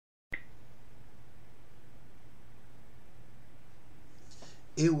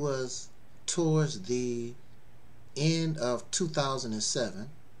It was towards the end of 2007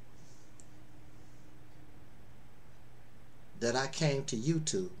 that I came to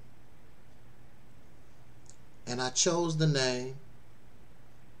YouTube, and I chose the name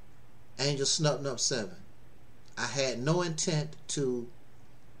Angelsnupnup7. I had no intent to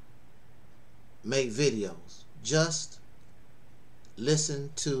make videos, just listen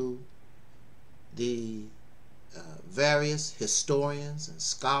to the various historians and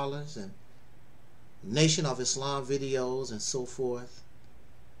scholars and Nation of Islam videos and so forth.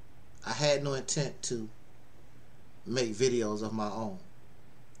 I had no intent to make videos of my own.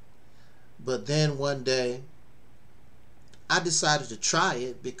 But then one day I decided to try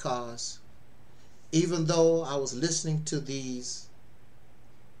it, because even though I was listening to these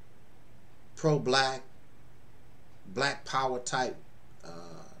pro-black, black power type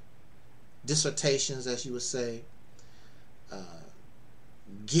dissertations, as you would say,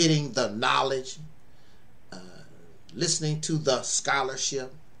 getting the knowledge, listening to the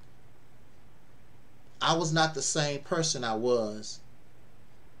scholarship, I was not the same person I was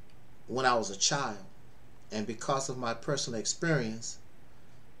when I was a child. And because of my personal experience,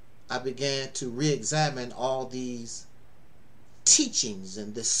 I began to re-examine all these teachings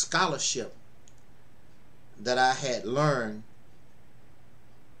and this scholarship that I had learned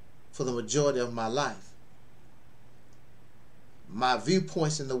for the majority of my life. My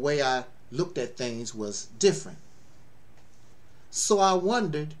viewpoints and the way I looked at things was different. So I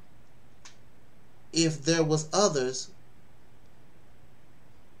wondered if there was others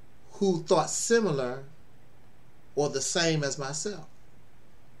who thought similar or the same as myself.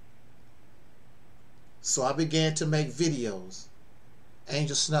 So I began to make videos,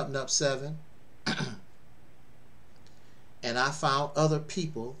 Angelsnupnup7, and I found other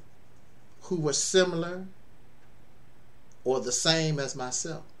people who were similar or the same as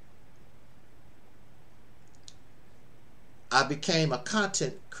myself. I became a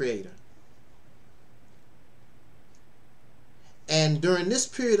content creator. And during this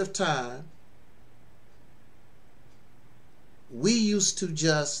period of time, we used to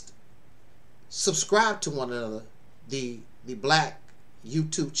just subscribe to one another, the black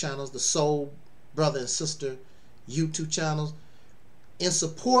YouTube channels, the soul brother and sister YouTube channels, in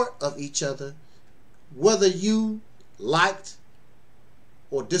support of each other, whether you liked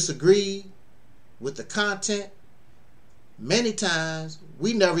or disagreed with the content. Many times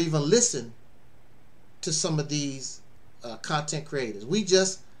we never even listened to some of these content creators.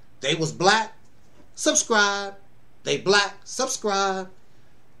 They was black, subscribe. They black, subscribe.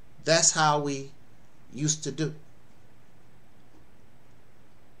 That's how we used to do.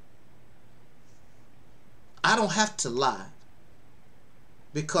 I don't have to lie,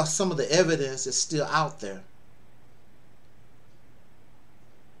 because some of the evidence is still out there.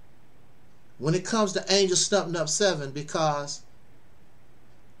 When it comes to Angelsnupnup7, because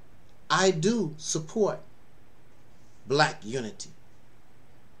I do support black unity,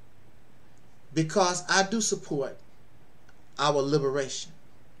 because I do support our liberation.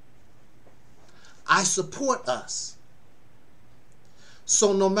 I support us.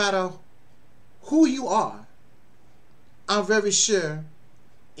 So no matter who you are, I'm very sure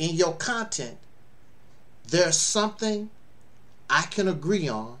in your content there's something I can agree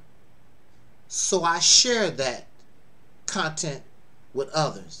on, so I share that content with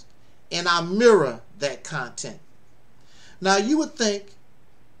others, and I mirror that content. Now you would think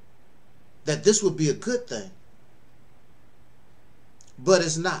that this would be a good thing, but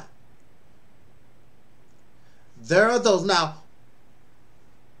it's not. There are those. Now,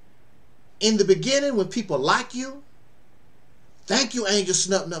 in the beginning, when people like you, thank you,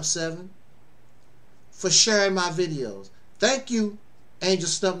 Angelsnupnup7, for sharing my videos. Thank you,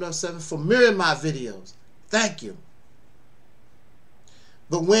 Angelsnupnup7, for mirroring my videos. Thank you.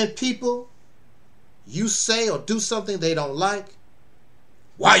 But when people, you say or do something they don't like,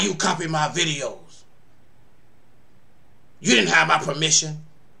 why you copy my videos? You didn't have my permission.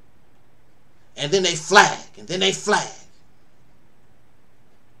 And then they flag, and then they flag.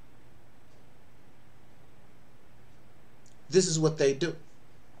 This is what they do.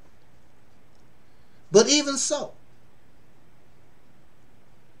 But even so,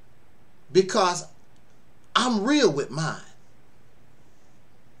 because I'm real with mine,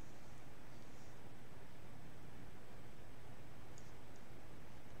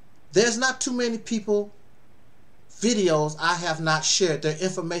 there's not too many people, videos I have not shared, their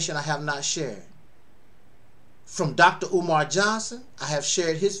information I have not shared. From Dr. Umar Johnson, I have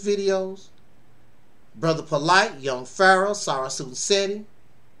shared his videos. Brother Polite, Young Pharaoh, Sarasun Seti,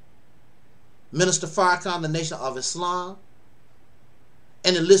 Minister Farrakhan, the Nation of Islam,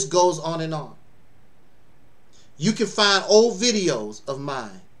 And the list goes on and on. You can find old videos of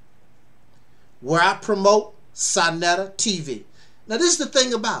mine where I promote Sonetta TV. Now, this is the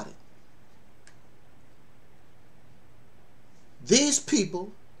thing about it. These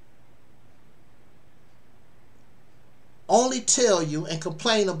people only tell you and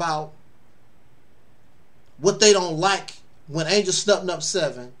complain about what they don't like when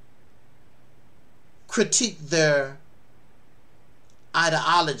Angelsnupnup7 critique their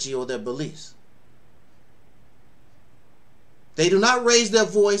ideology or their beliefs. They do not raise their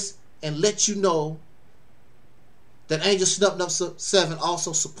voice and let you know that Angelsnupnup7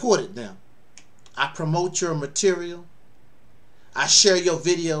 also supported them. I promote your material. I share your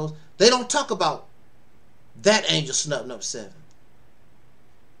videos. They don't talk about that Angelsnupnup7.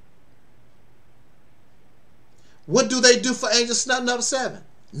 What do they do for Angelsnupnup7?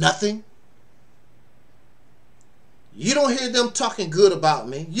 Nothing. You don't hear them talking good about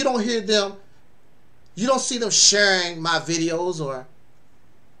me. You don't hear them, you don't see them sharing my videos or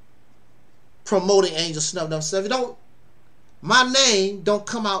promoting Angelsnupnup7. My name don't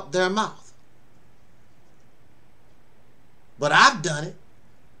come out their mouth. But I've done it.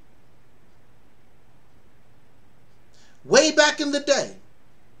 Way back in the day,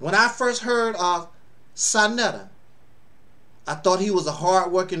 when I first heard of Sonetta, I thought he was a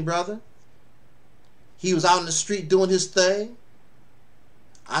hard-working brother. He was out in the street doing his thing.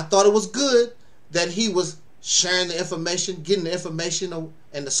 I thought it was good that he was sharing the information, getting the information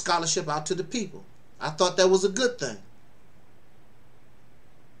and the scholarship out to the people. I thought that was a good thing.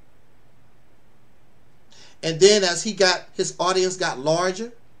 And then as his audience got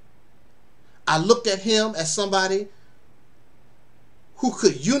larger, I looked at him as somebody who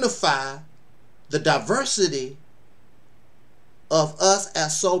could unify the diversity of us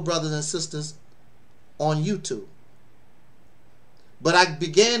as soul brothers and sisters on YouTube. But I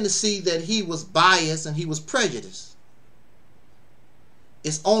began to see that he was biased and he was prejudiced.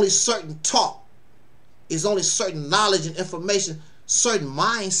 It's only certain talk, it's only certain knowledge and information, certain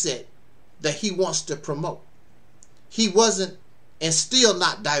mindset that he wants to promote. He wasn't and still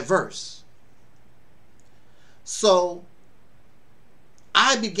not diverse. So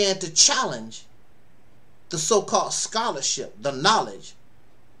I began to challenge the so-called scholarship, the knowledge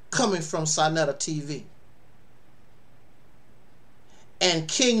coming from Sonetta TV. And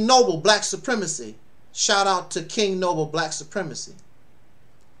King Noble Black Supremacy, shout out to King Noble Black Supremacy.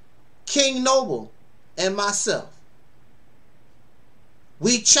 King Noble and myself,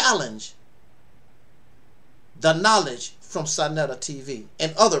 we challenge the knowledge from Sonetta TV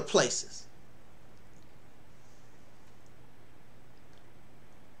and other places.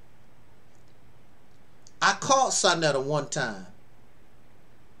 I called Sonetta one time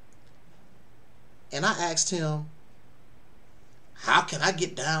and I asked him, how can I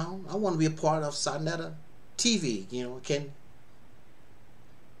get down? I want to be a part of Sonetta TV,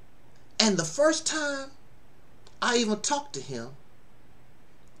 And the first time I even talked to him,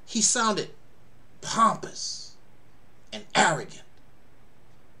 he sounded pompous and arrogant.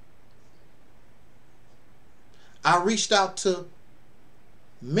 I reached out to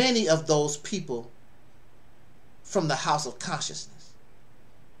many of those people from the House of Consciousness.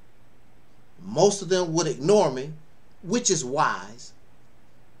 Most of them would ignore me, which is wise.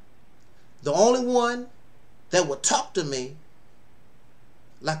 The only one that would talk to me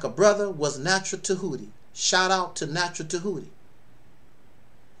like a brother was Natural Tahuti. Shout out to Natural Tahuti.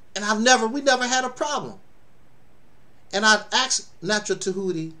 And we never had a problem. And I'd asked Natural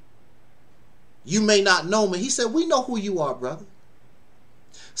Tahuti, you may not know me. He said, we know who you are, brother.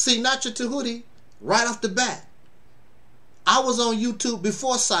 See, Natural Tahuti, right off the bat, I was on YouTube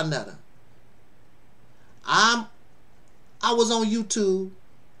before Sonetta. I was on YouTube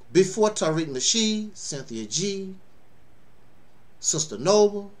before Tariq Nasheed, Cynthia G, Sister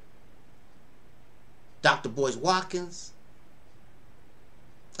Noble, Dr. Boyce Watkins,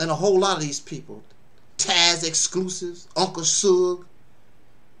 and a whole lot of these people. Taz Exclusives, Uncle Sug,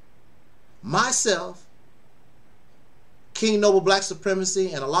 myself, King Noble Black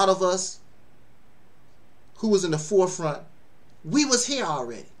Supremacy, and a lot of us who was in the forefront, we was here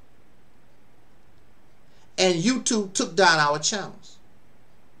already. And YouTube took down our channels.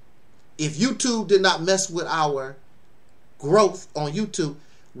 If YouTube did not mess with our growth on YouTube,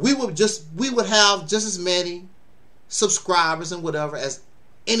 we would have just as many subscribers and whatever as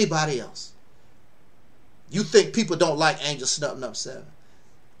anybody else. You think people don't like Angelsnupnup7?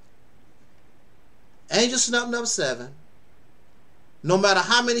 Angelsnupnup7, no matter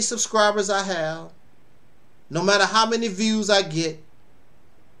how many subscribers I have, no matter how many views I get,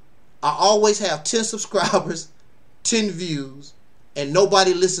 I always have 10 subscribers, 10 views, and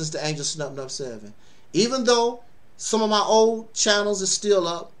nobody listens to Angelsnupnup7. Even though some of my old channels are still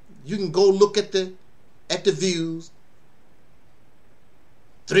up, you can go look at the views.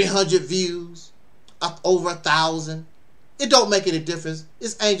 300 views, up over 1,000. It don't make any difference.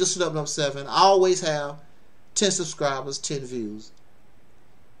 It's Angelsnupnup7. I always have 10 subscribers, 10 views.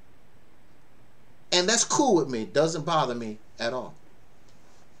 And that's cool with me. It doesn't bother me at all.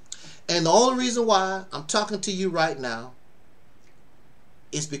 And the only reason why I'm talking to you right now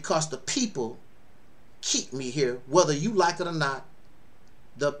is because the people keep me here, whether you like it or not.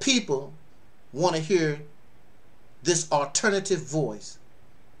 The people want to hear this alternative voice.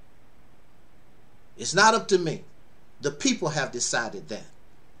 It's not up to me. The people have decided that.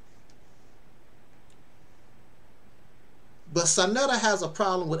 But Sanetta has a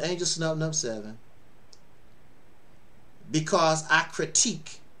problem with Angelsnupnup7 because I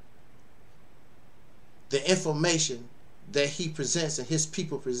critique the information that he presents and his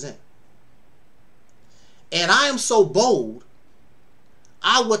people present. And I am so bold,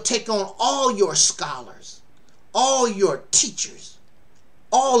 I would take on all your scholars, all your teachers,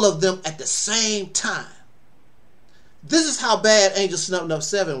 all of them at the same time. This is how bad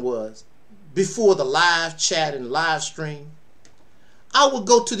Angelsnupnup7 was before the live chat and live stream. I would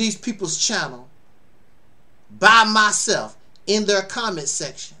go to these people's channel by myself in their comment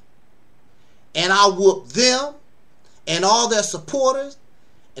section, and I whoop them and all their supporters,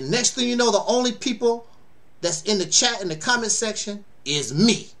 and next thing you know, the only people that's in the chat in the comment section is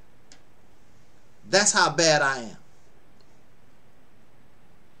me. That's how bad I am.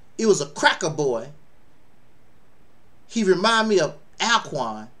 It was a cracker boy. He reminded me of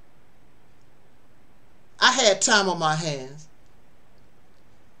Alquan. I had time on my hands,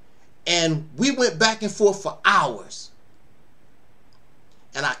 and we went back and forth for hours.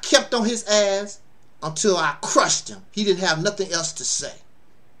 And I kept on his ass until I crushed him. He didn't have nothing else to say.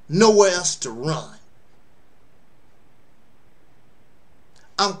 Nowhere else to run.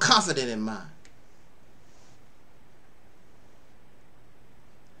 I'm confident in mine.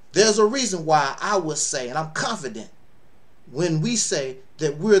 There's a reason why I would say, and I'm confident when we say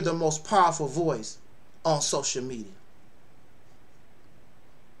that we're the most powerful voice on social media.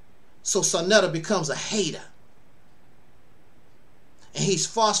 So Sanetta becomes a hater. And he's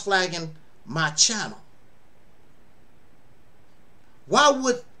false flagging my channel. Why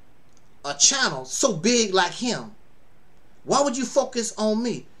would a channel so big like him, why would you focus on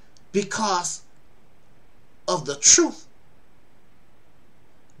me? Because of the truth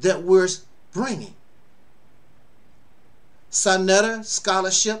that we're bringing. Sanetta,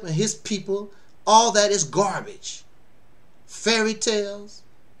 scholarship, and his people, all that is garbage. Fairy tales,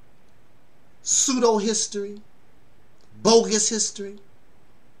 pseudo-history, bogus history,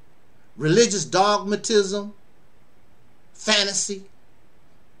 religious dogmatism, fantasy.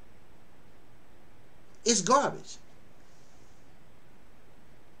 It's garbage.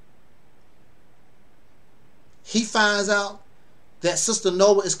 He finds out that Sister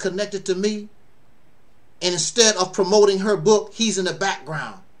Noah is connected to me, and instead of promoting her book, he's in the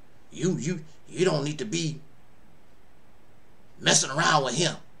background. You don't need to be messing around with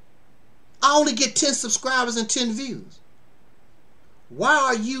him. I only get 10 subscribers and 10 views. Why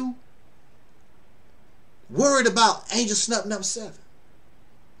are you worried about Angelsnupnup7?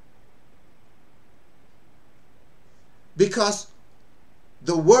 Because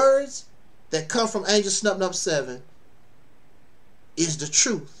the words that come from Angelsnupnup7 is the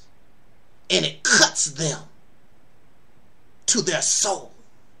truth, and it cuts them to their soul.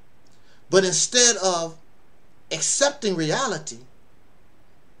 But instead of accepting reality,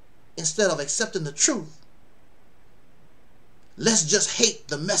 instead of accepting the truth, let's just hate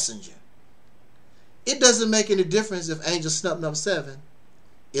the messenger. It doesn't make any difference if Angelsnupnup7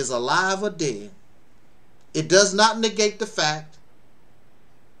 is alive or dead. It does not negate the fact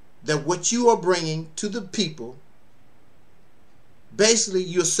that what you are bringing to the people, basically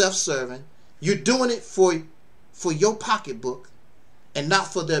you're self-serving. You're doing it for your pocketbook and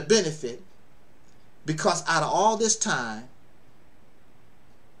not for their benefit, because out of all this time,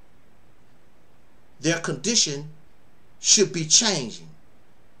 their condition should be changing,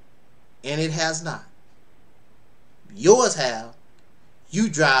 and it has not. Yours have. You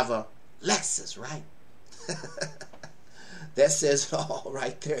drive a Lexus, right? That says it all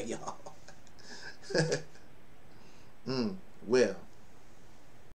right there, y'all. Well.